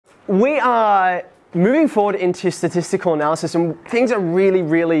we are moving forward into statistical analysis, and things are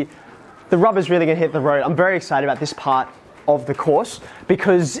really, the rubber's really going to hit the road. I'm very excited about this part of the course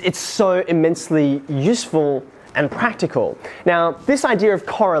because it's so immensely useful and practical. Now, this idea of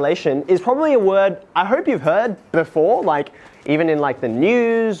correlation is probably a word I hope you've heard before, like even in like the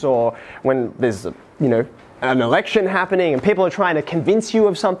news or when there's an election happening and people are trying to convince you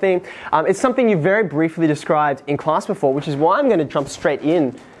of something. It's something you very briefly described in class before, which is why I'm going to jump straight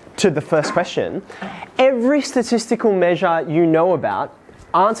in to the first question. Every statistical measure you know about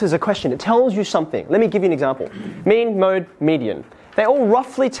answers a question. It tells you something. Let me give you an example. Mean, mode, median. They all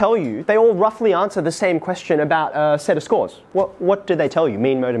roughly answer the same question about a set of scores. What do they tell you,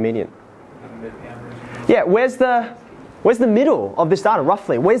 mean, mode, and median? Yeah, where's the middle of this data,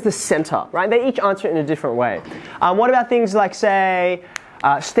 roughly? Where's the center, right? They each answer it in a different way. What about things like, say,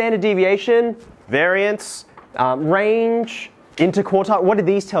 standard deviation, variance, range, interquartile? What do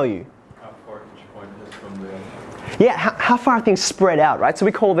these tell you? How far each point is from the... Yeah, how far are things spread out, right? So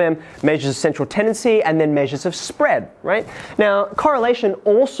we call them measures of central tendency and then measures of spread, right? Now, correlation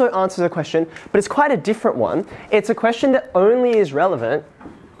also answers a question, but it's quite a different one. It's a question that only is relevant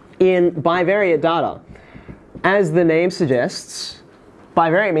in bivariate data. As the name suggests,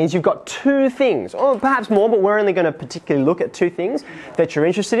 bivariate means you've got two things, or perhaps more, but we're only going to particularly look at two things that you're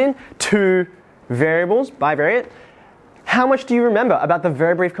interested in, two variables, bivariate. How much do you remember about the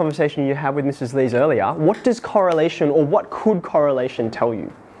very brief conversation you had with Mrs. Lees earlier? What does correlation, or what could correlation tell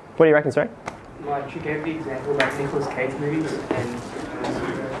you? What do you reckon, sorry? Like, you gave the example about Nicolas Cage movies and...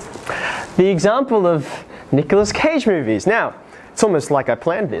 The example of Nicolas Cage movies. Now, it's almost like I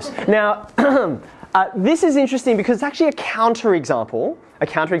planned this. Now, this is interesting because it's actually a counterexample. A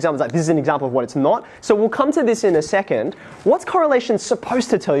counterexample is like, this is an example of what it's not. So we'll come to this in a second. What's correlation supposed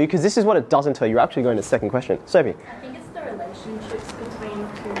to tell you? Because this is what it doesn't tell you. You're actually going to the second question. Sophie. I think it's the relationships between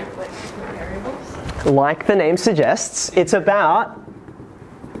two different variables. Like the name suggests, it's about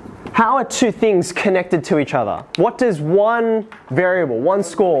how are two things connected to each other? What does one variable, one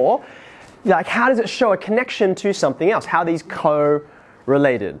score, like how does it show a connection to something else? How are these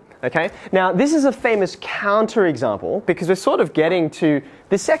co-related? Okay. Now, this is a famous counterexample because we're sort of getting to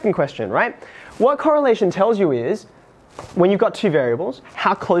the second question, right? What correlation tells you is, when you've got two variables,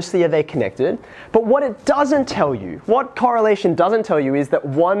 how closely are they connected? But what it doesn't tell you, what correlation doesn't tell you is that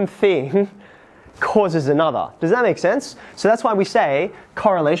one thing causes another. Does that make sense? So that's why we say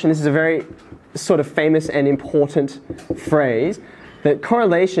correlation, this is a very sort of famous and important phrase, that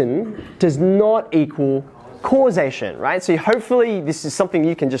correlation does not equal causation, right? So hopefully this is something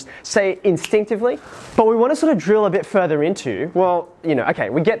you can just say instinctively, but we want to sort of drill a bit further into, well,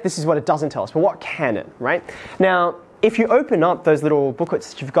 okay, we get this is what it doesn't tell us, but what can it, right? Now, if you open up those little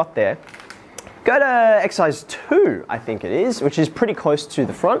booklets that you've got there, go to exercise 2, I think it is, which is pretty close to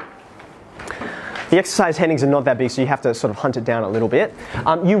the front. The exercise headings are not that big, so you have to sort of hunt it down a little bit.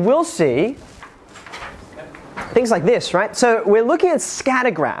 You will see things like this, right? So we're looking at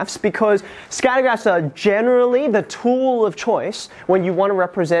scatter graphs because scatter graphs are generally the tool of choice when you want to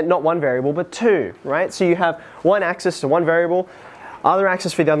represent not one variable but two, right? So you have one axis to one variable, other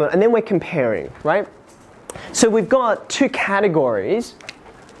axis for the other one, and then we're comparing, right? So we've got two categories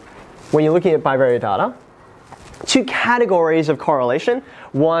when you're looking at bivariate data. Two categories of correlation.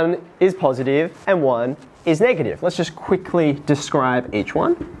 One is positive and one is negative. Let's just quickly describe each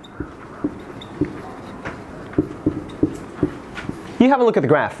one. You have a look at the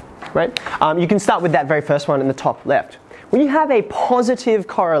graph, right? You can start with that very first one in the top left. When you have a positive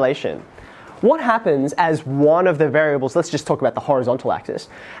correlation, what happens as one of the variables, let's just talk about the horizontal axis,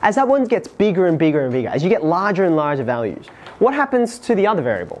 as that one gets bigger and bigger and bigger, as you get larger and larger values, what happens to the other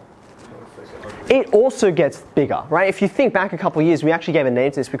variable? It also gets bigger, right? If you think back a couple of years, we actually gave a name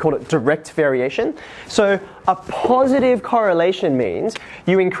to this. We called it direct variation. So a positive correlation means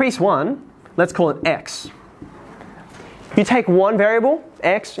you increase one, let's call it x. You take one variable,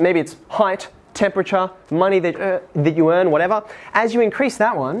 x, maybe it's height, temperature, money that you earn, whatever. As you increase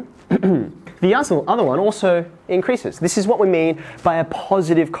that one, the other one also increases. This is what we mean by a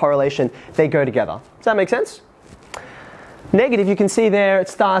positive correlation. They go together. Does that make sense? Negative, you can see there, it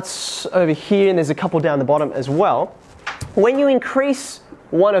starts over here and there's a couple down the bottom as well. When you increase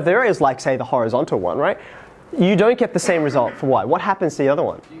one of the areas, like say the horizontal one, right, you don't get the same result for y. What happens to the other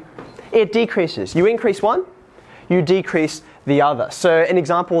one? It decreases. You increase one, you decrease the other. So an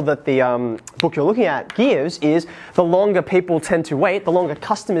example that the book you're looking at gives is the longer people tend to wait, the longer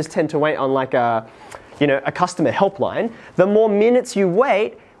customers tend to wait on like a customer helpline, the more minutes you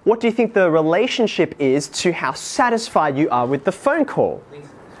wait, what do you think the relationship is to how satisfied you are with the phone call?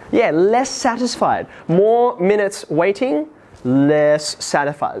 Yeah, less satisfied. More minutes waiting, less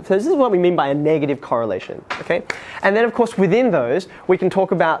satisfied. So this is what we mean by a negative correlation, okay? And then of course within those, we can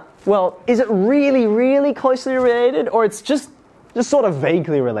talk about, well, is it really, really closely related, or it's just sort of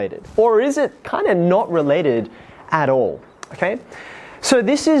vaguely related? Or is it kind of not related at all, okay? So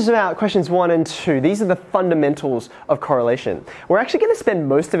this is about questions 1 and 2. These are the fundamentals of correlation. We're actually going to spend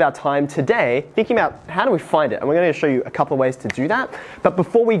most of our time today thinking about how do we find it, and we're going to show you a couple of ways to do that. But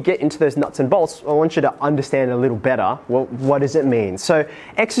before we get into those nuts and bolts, I want you to understand a little better, well, what does it mean? So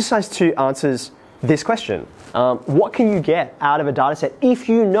exercise 2 answers this question. What can you get out of a data set if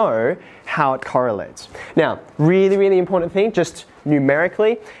you know how it correlates? Now, really, really important thing, just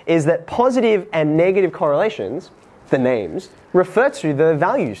numerically, is that positive and negative correlations, the names, refer to the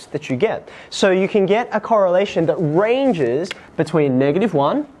values that you get. So you can get a correlation that ranges between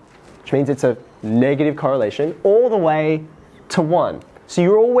 -1, which means it's a negative correlation, all the way to 1. So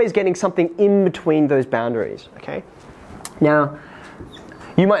you're always getting something in between those boundaries, okay? Now,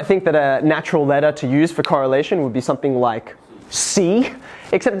 you might think that a natural letter to use for correlation would be something like C,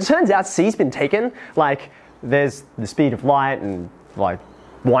 except it turns out C's been taken. Like, there's the speed of light and like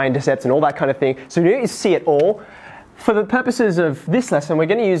y-intercepts and all that kind of thing. So you don't use C at all. For the purposes of this lesson, we're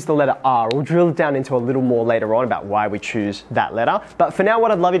going to use the letter R. We'll drill down into a little more later on about why we choose that letter. But for now,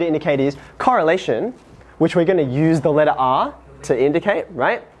 what I'd love you to indicate is correlation, which we're going to use the letter R to indicate,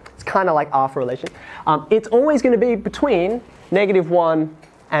 right? It's kind of like R for relation. It's always going to be between -1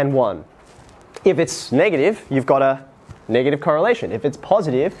 and 1. If it's negative, you've got a negative correlation. If it's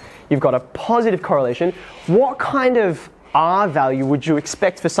positive, you've got a positive correlation. What kind of R value would you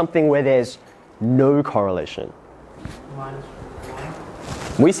expect for something where there's no correlation? -1.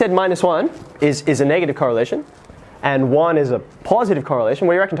 We said -1 is a negative correlation, and 1 is a positive correlation.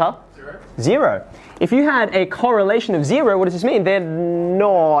 What do you reckon, Tyler? 0. If you had a correlation of 0, what does this mean? They're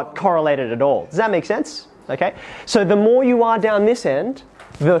not correlated at all. Does that make sense? Okay. So the more you are down this end,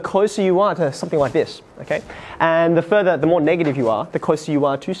 the closer you are to something like this. Okay. And the more negative you are, the closer you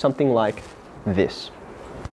are to something like this.